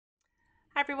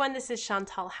Hi everyone, this is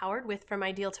Chantal Howard with From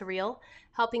Ideal to Real,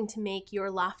 helping to make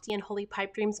your lofty and holy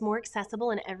pipe dreams more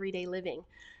accessible in everyday living,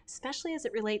 especially as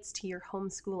it relates to your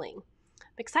homeschooling.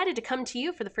 I'm excited to come to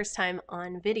you for the first time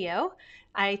on video.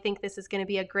 I think this is going to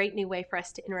be a great new way for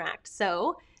us to interact.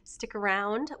 So stick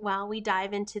around while we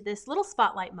dive into this little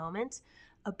spotlight moment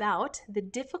about the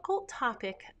difficult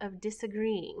topic of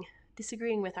disagreeing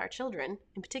with our children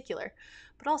in particular,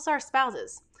 but also our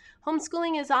spouses.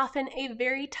 Homeschooling is often a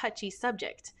very touchy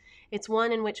subject. It's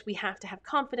one in which we have to have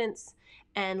confidence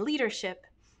and leadership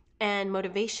and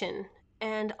motivation,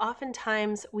 and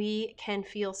oftentimes we can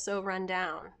feel so run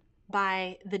down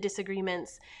by the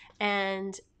disagreements,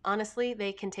 and honestly,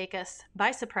 they can take us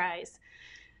by surprise.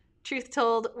 Truth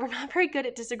told, we're not very good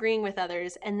at disagreeing with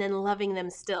others and then loving them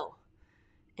still.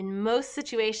 In most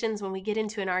situations, when we get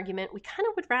into an argument, we kind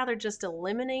of would rather just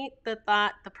eliminate the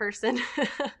thought, the person,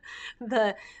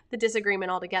 the disagreement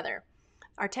altogether.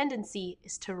 Our tendency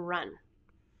is to run.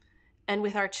 And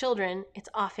with our children, it's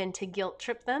often to guilt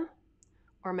trip them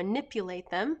or manipulate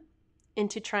them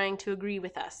into trying to agree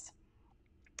with us.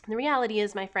 And the reality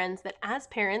is, my friends, that as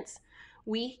parents,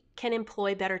 we can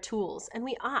employ better tools, and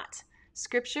we ought.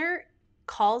 Scripture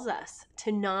calls us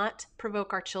to not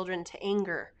provoke our children to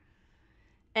anger.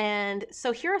 And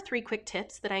so here are 3 quick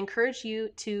tips that I encourage you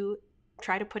to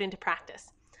try to put into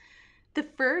practice. The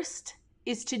first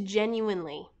is to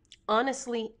genuinely,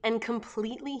 honestly, and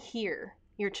completely hear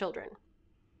your children.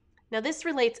 Now, this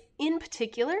relates in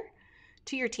particular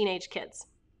to your teenage kids,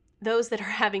 those that are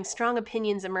having strong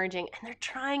opinions emerging, and they're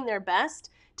trying their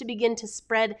best to begin to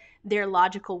spread their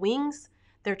logical wings.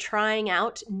 They're trying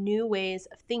out new ways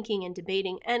of thinking and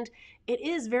debating, and it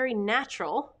is very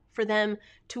natural for them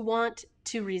to want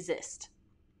to resist.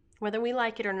 Whether we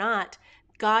like it or not,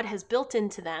 God has built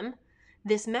into them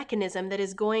this mechanism that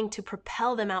is going to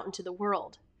propel them out into the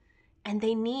world. And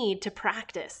they need to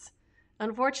practice.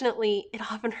 Unfortunately,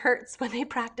 it often hurts when they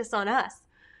practice on us.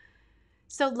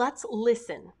 So let's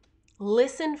listen.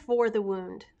 Listen for the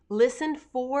wound. Listen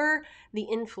for the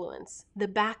influence, the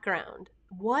background.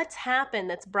 What's happened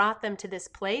that's brought them to this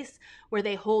place where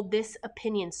they hold this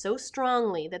opinion so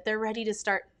strongly that they're ready to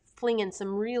start flinging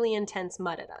some really intense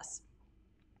mud at us.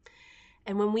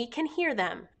 And when we can hear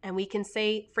them and we can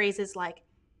say phrases like,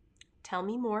 tell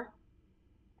me more,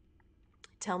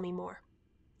 tell me more,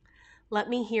 let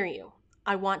me hear you,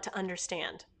 I want to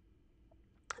understand,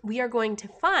 we are going to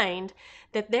find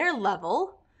that their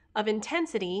level of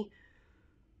intensity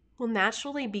will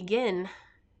naturally begin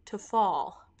to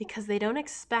fall because they don't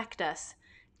expect us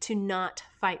to not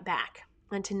fight back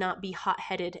and to not be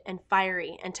hot-headed and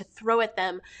fiery and to throw at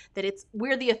them that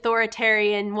we're the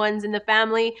authoritarian ones in the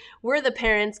family, we're the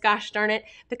parents, gosh darn it.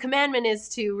 The commandment is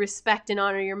to respect and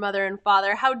honor your mother and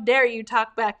father. How dare you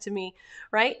talk back to me,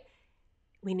 right?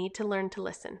 We need to learn to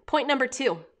listen. Point number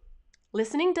 2,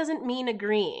 listening doesn't mean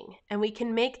agreeing, and we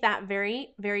can make that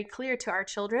very, very clear to our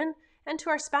children and to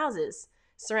our spouses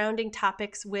surrounding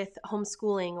topics with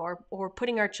homeschooling or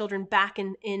putting our children back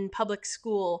in public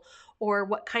school, or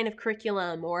what kind of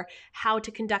curriculum, or how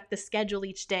to conduct the schedule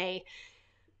each day.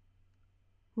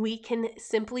 We can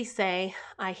simply say,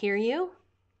 I hear you,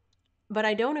 but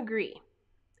I don't agree.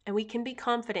 And we can be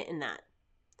confident in that.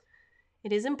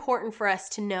 It is important for us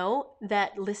to know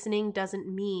that listening doesn't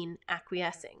mean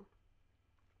acquiescing.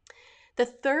 The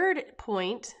third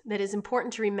point that is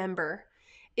important to remember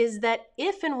is that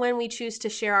if and when we choose to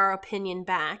share our opinion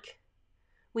back,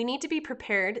 we need to be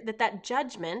prepared that that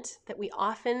judgment that we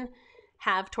often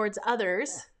have towards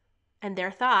others and their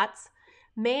thoughts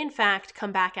may in fact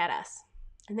come back at us,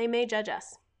 and they may judge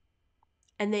us,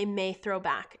 and they may throw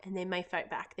back, and they may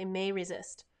fight back, they may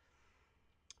resist.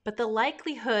 But the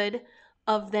likelihood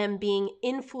of them being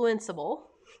influenceable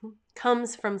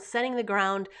comes from setting the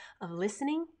ground of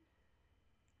listening,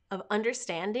 of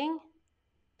understanding,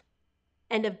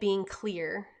 and of being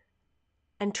clear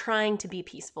and trying to be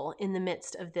peaceful in the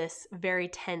midst of this very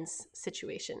tense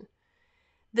situation.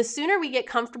 The sooner we get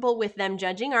comfortable with them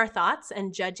judging our thoughts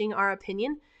and judging our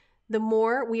opinion, the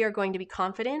more we are going to be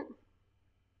confident,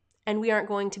 and we aren't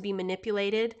going to be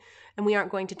manipulated, and we aren't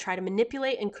going to try to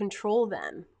manipulate and control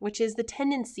them, which is the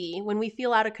tendency when we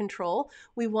feel out of control.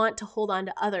 We want to hold on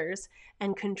to others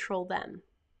and control them.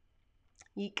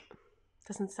 Yeek.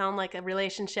 Doesn't sound like a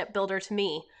relationship builder to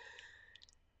me.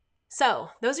 So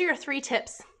those are your 3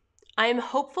 tips. I am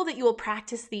hopeful that you will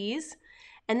practice these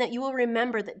and that you will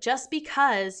remember that just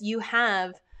because you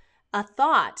have a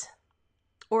thought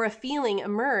or a feeling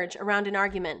emerge around an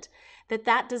argument,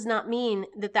 that does not mean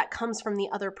that comes from the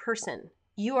other person.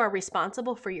 You are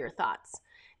responsible for your thoughts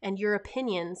and your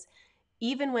opinions,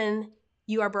 even when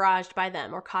you are barraged by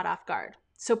them or caught off guard.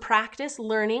 So practice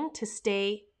learning to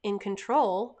stay in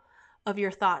control of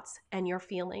your thoughts and your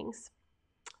feelings.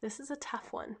 This is a tough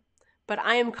one, but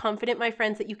I am confident, my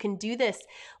friends, that you can do this.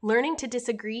 Learning to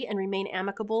disagree and remain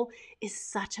amicable is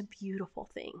such a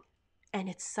beautiful thing. And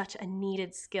it's such a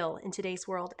needed skill in today's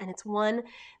world. And it's one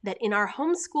that in our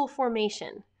homeschool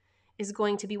formation is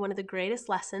going to be one of the greatest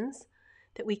lessons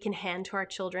that we can hand to our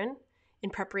children in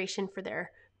preparation for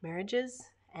their marriages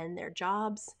and their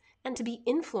jobs and to be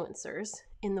influencers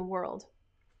in the world.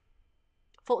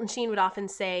 Fulton Sheen would often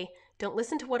say, don't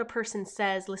listen to what a person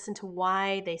says, listen to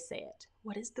why they say it.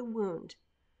 What is the wound?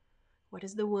 What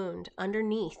is the wound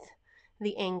underneath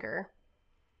the anger?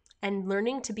 And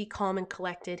learning to be calm and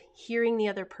collected, hearing the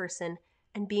other person,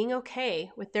 and being okay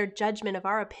with their judgment of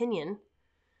our opinion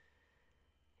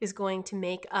is going to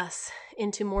make us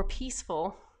into more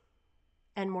peaceful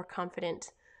and more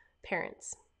confident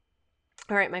parents.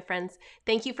 All right, my friends,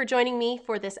 thank you for joining me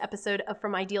for this episode of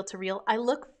From Ideal to Real. I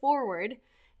look forward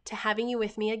to having you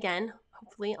with me again,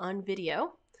 hopefully on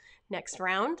video, next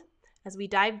round, as we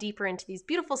dive deeper into these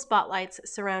beautiful spotlights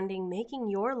surrounding making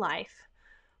your life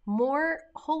more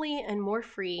holy and more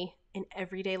free in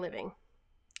everyday living.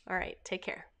 All right, take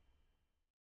care.